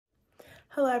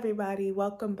Hello everybody,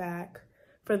 welcome back.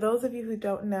 For those of you who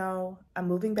don't know, I'm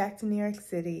moving back to New York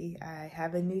City. I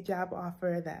have a new job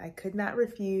offer that I could not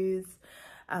refuse.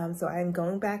 So I'm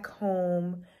going back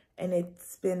home, and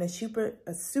it's been a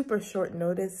super short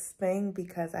notice thing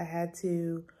because I had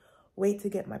to wait to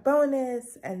get my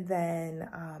bonus and then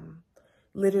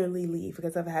literally leave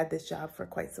because I've had this job for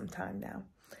quite some time now.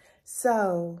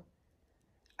 So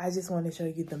I just want to show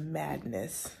you the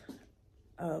madness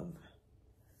of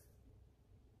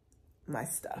my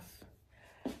stuff.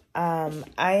 I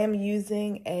am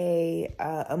using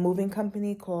a moving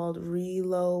company called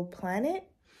Planet,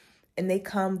 and they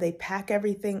pack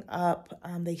everything up.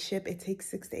 They ship. It takes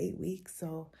 6 to 8 weeks,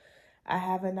 so I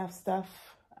have enough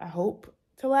stuff, I hope,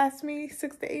 to last me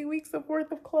 6 to 8 weeks of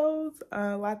worth of clothes.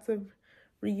 Lots of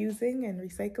reusing and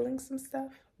recycling some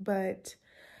stuff, but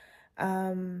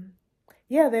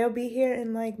yeah, they'll be here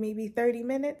in like maybe 30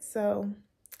 minutes, so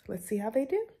let's see how they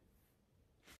do.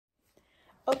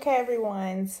 Okay,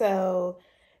 everyone, so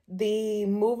the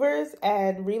movers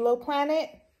at Planet,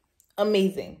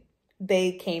 amazing.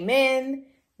 They came in,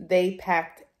 they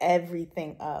packed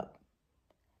everything up,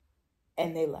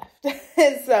 and they left.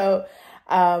 So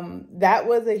that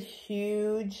was a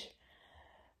huge,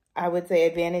 I would say,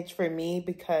 advantage for me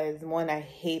because, one, I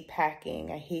hate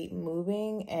packing, I hate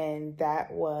moving, and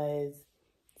that was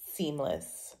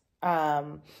seamless.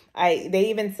 They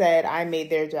even said I made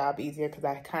their job easier because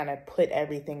I kind of put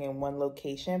everything in one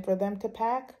location for them to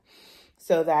pack.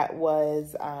 So that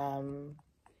was,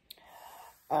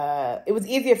 it was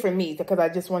easier for me because I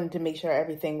just wanted to make sure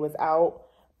everything was out.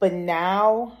 But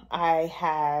now I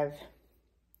have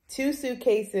 2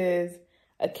 suitcases,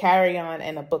 a carry-on,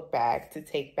 and a book bag to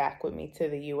take back with me to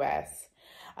the US.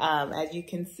 As you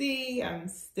can see, I'm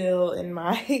still in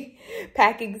my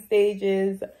packing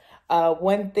stages.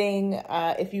 One thing,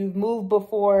 if you've moved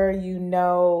before, you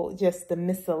know just the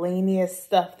miscellaneous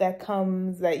stuff that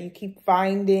comes that you keep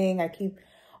finding. I keep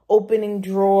opening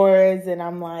drawers and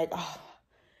I'm like, oh,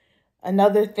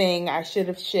 another thing I should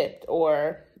have shipped,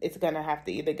 or it's going to have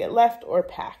to either get left or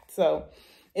packed. So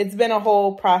it's been a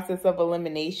whole process of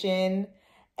elimination,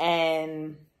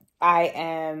 and I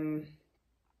am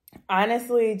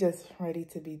honestly just ready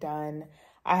to be done.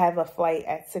 I have a flight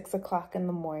at 6 o'clock in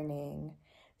the morning.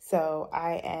 So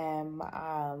I am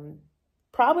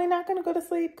probably not going to go to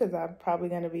sleep because I'm probably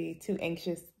going to be too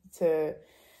anxious to,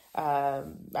 I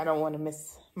don't want to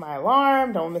miss my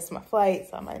alarm, don't miss my flight,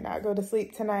 so I might not go to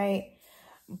sleep tonight.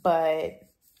 But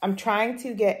I'm trying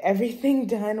to get everything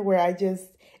done where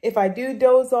if I do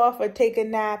doze off or take a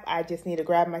nap, I just need to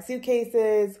grab my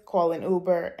suitcases, call an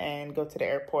Uber, and go to the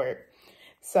airport.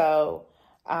 So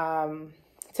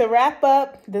to wrap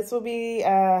up, this will be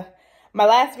my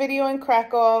last video in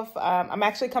Krakow. I'm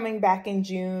actually coming back in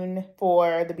June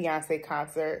for the Beyonce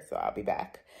concert, so I'll be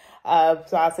back.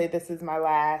 So I'll say this is my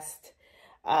last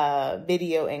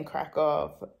video in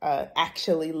Krakow,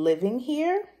 actually living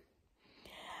here.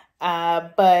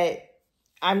 But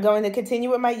I'm going to continue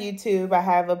with my YouTube. I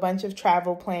have a bunch of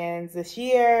travel plans this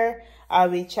year. I'll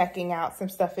be checking out some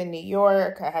stuff in New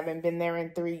York. I haven't been there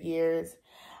in 3 years.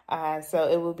 So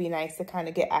it will be nice to kind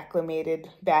of get acclimated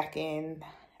back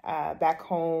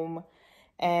home.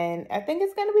 And I think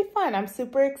it's going to be fun. I'm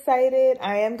super excited.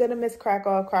 I am going to miss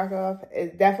Krakow. Krakow,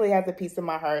 it definitely has a piece of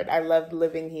my heart. I loved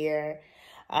living here.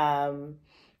 But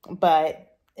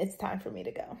it's time for me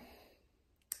to go.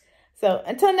 So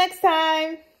until next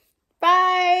time,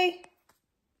 bye.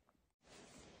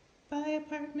 Bye,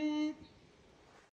 apartment.